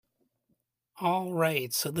All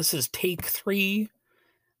right, so this is take three.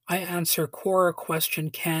 I answer Quora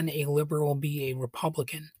question: can a liberal be a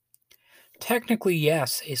Republican? Technically,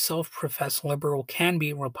 yes, a self professed liberal can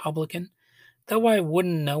be a Republican, though I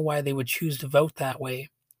wouldn't know why they would choose to vote that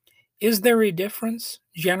way. Is there a difference?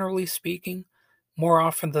 Generally speaking, more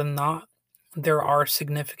often than not, there are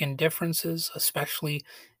significant differences, especially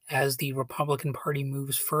as the Republican Party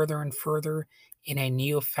moves further and further in a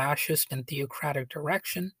neo fascist and theocratic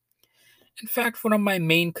direction. In fact, one of my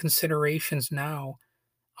main considerations now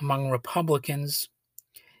among Republicans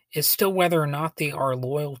is still whether or not they are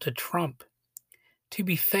loyal to Trump. To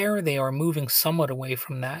be fair, they are moving somewhat away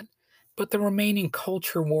from that, but the remaining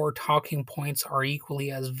culture war talking points are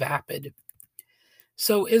equally as vapid.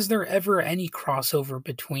 So, is there ever any crossover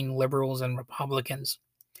between liberals and Republicans?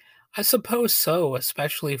 I suppose so,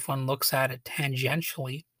 especially if one looks at it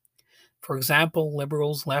tangentially. For example,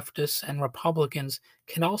 liberals, leftists, and Republicans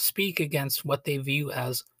can all speak against what they view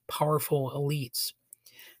as powerful elites.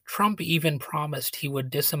 Trump even promised he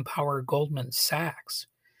would disempower Goldman Sachs,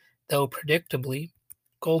 though predictably,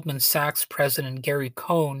 Goldman Sachs President Gary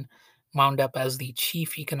Cohn wound up as the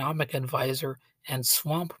chief economic advisor and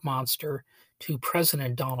swamp monster to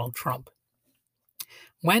President Donald Trump.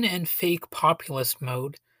 When in fake populist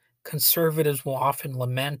mode, conservatives will often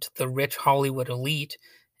lament the rich Hollywood elite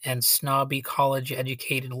and snobby college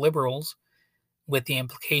educated liberals, with the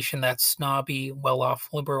implication that snobby, well off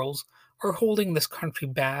liberals are holding this country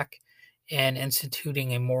back and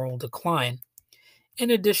instituting a moral decline. In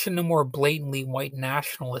addition to more blatantly white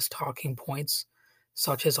nationalist talking points,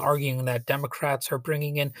 such as arguing that Democrats are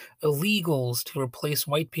bringing in illegals to replace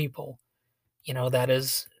white people. That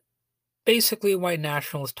is basically a white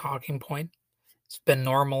nationalist talking point. It's been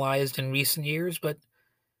normalized in recent years, but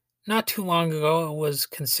not too long ago it was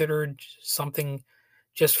considered something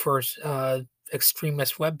just for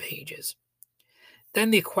extremist web pages.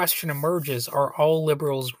 Then the question emerges, are all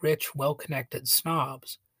liberals rich, well connected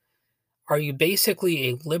snobs? Are you basically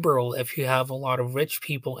a liberal if you have a lot of rich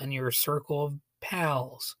people in your circle of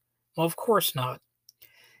pals? Well, of course not.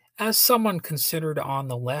 As someone considered on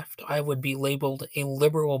the left, I would be labeled a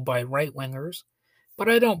liberal by right wingers, but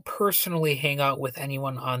I don't personally hang out with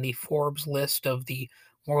anyone on the Forbes list of the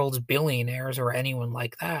world's billionaires or anyone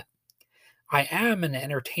like that. I am an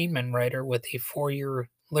entertainment writer with a 4 year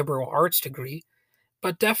liberal arts degree,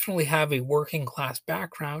 but definitely have a working class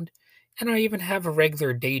background, and I even have a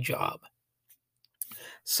regular day job.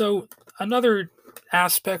 So, another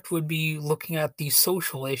aspect would be looking at the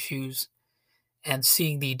social issues and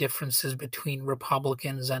seeing the differences between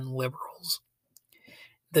Republicans and liberals.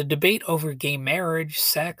 The debate over gay marriage,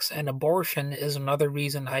 sex, and abortion is another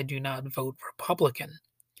reason I do not vote Republican.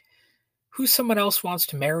 Who someone else wants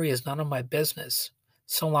to marry is none of my business,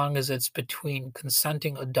 so long as it's between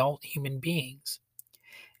consenting adult human beings.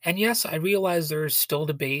 And yes, I realize there is still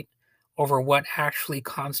debate over what actually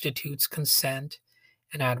constitutes consent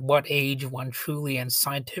and at what age one truly and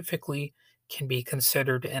scientifically can be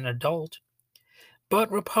considered an adult.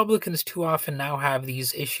 But Republicans too often now have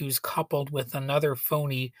these issues coupled with another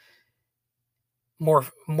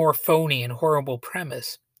more phony and horrible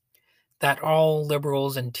premise that all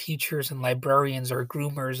liberals and teachers and librarians are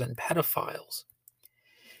groomers and pedophiles.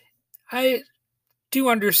 I do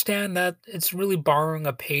understand that it's really borrowing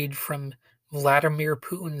a page from Vladimir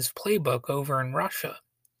Putin's playbook over in Russia.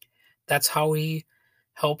 That's how he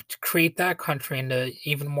helped create that country into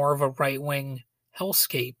even more of a right wing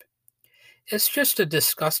hellscape. It's just a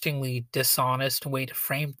disgustingly dishonest way to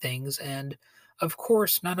frame things, and of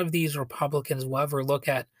course, none of these Republicans will ever look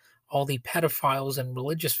at all the pedophiles in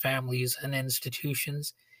religious families and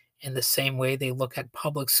institutions in the same way they look at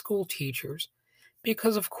public school teachers,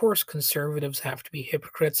 because of course conservatives have to be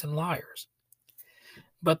hypocrites and liars.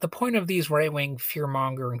 But the point of these right wing fear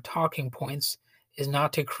mongering talking points is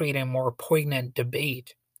not to create a more poignant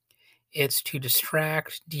debate, it's to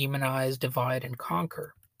distract, demonize, divide, and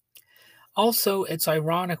conquer. Also, it's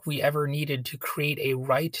ironic we ever needed to create a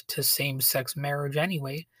right to same sex marriage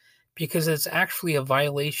anyway, because it's actually a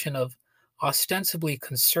violation of ostensibly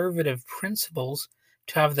conservative principles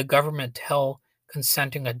to have the government tell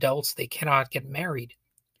consenting adults they cannot get married.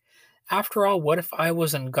 After all, what if I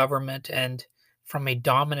was in government and from a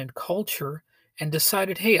dominant culture and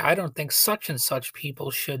decided, hey, I don't think such and such people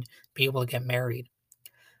should be able to get married?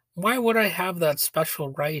 Why would I have that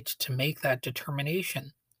special right to make that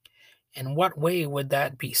determination? In what way would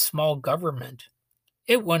that be small government?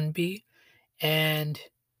 It wouldn't be, and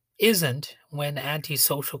isn't when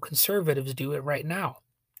antisocial conservatives do it right now.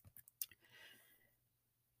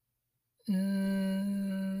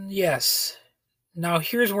 Yes. Now,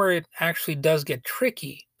 here's where it actually does get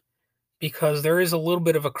tricky because there is a little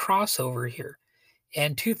bit of a crossover here.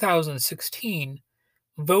 In 2016,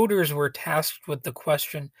 voters were tasked with the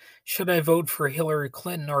question, should I vote for Hillary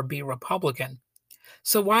Clinton or be Republican?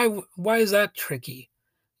 So why is that tricky?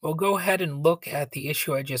 Well, go ahead and look at the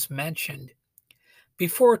issue I just mentioned.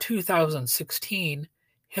 Before 2016,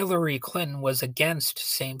 Hillary Clinton was against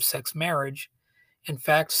same-sex marriage. In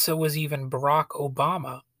fact, so was even Barack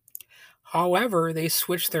Obama. However, they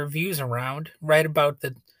switched their views around right about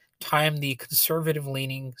the time the conservative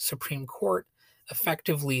leaning Supreme Court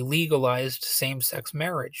effectively legalized same sex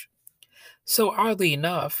marriage. So, oddly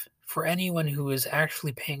enough, for anyone who is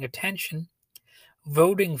actually paying attention,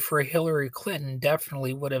 voting for Hillary Clinton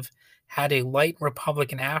definitely would have had a light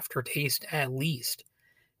Republican aftertaste at least,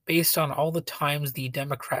 based on all the times the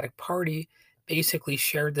Democratic Party basically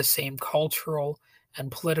shared the same cultural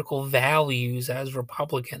and political values as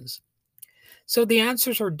Republicans. So the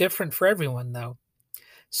answers are different for everyone, though.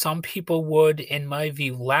 Some people would, in my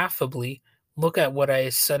view, laughably look at what I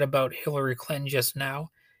said about Hillary Clinton just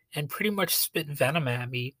now and pretty much spit venom at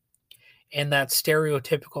me in that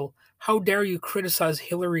stereotypical, how dare you criticize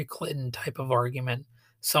Hillary Clinton type of argument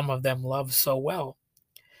some of them love so well.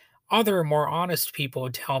 Other, more honest people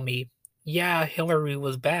would tell me, yeah, Hillary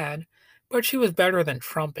was bad, but she was better than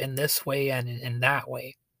Trump in this way and in that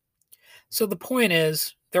way. So the point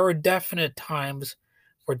is, there are definite times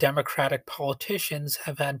where Democratic politicians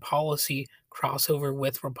have had policy crossover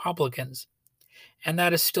with Republicans, and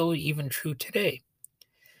that is still even true today.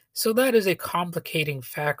 So that is a complicating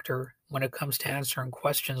factor when it comes to answering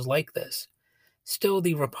questions like this. Still,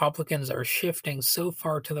 the Republicans are shifting so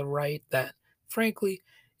far to the right that, frankly,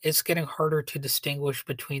 it's getting harder to distinguish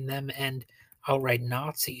between them and outright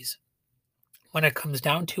Nazis. When it comes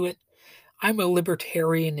down to it, I'm a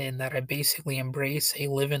libertarian in that I basically embrace a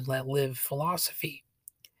live and let live philosophy.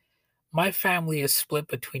 My family is split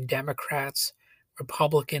between Democrats,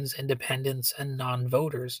 Republicans, Independents, and non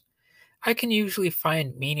voters. I can usually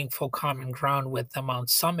find meaningful common ground with them on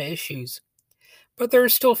some issues, but there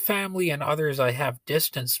is still family and others I have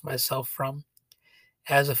distanced myself from,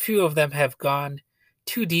 as a few of them have gone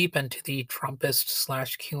too deep into the Trumpist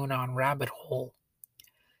slash QAnon rabbit hole.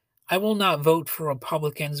 I will not vote for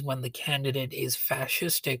Republicans when the candidate is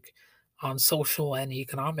fascistic on social and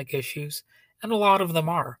economic issues, and a lot of them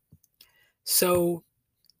are. So,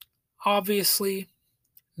 obviously,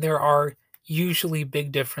 there are usually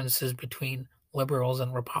big differences between liberals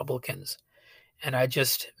and Republicans, and I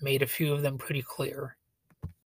just made a few of them pretty clear.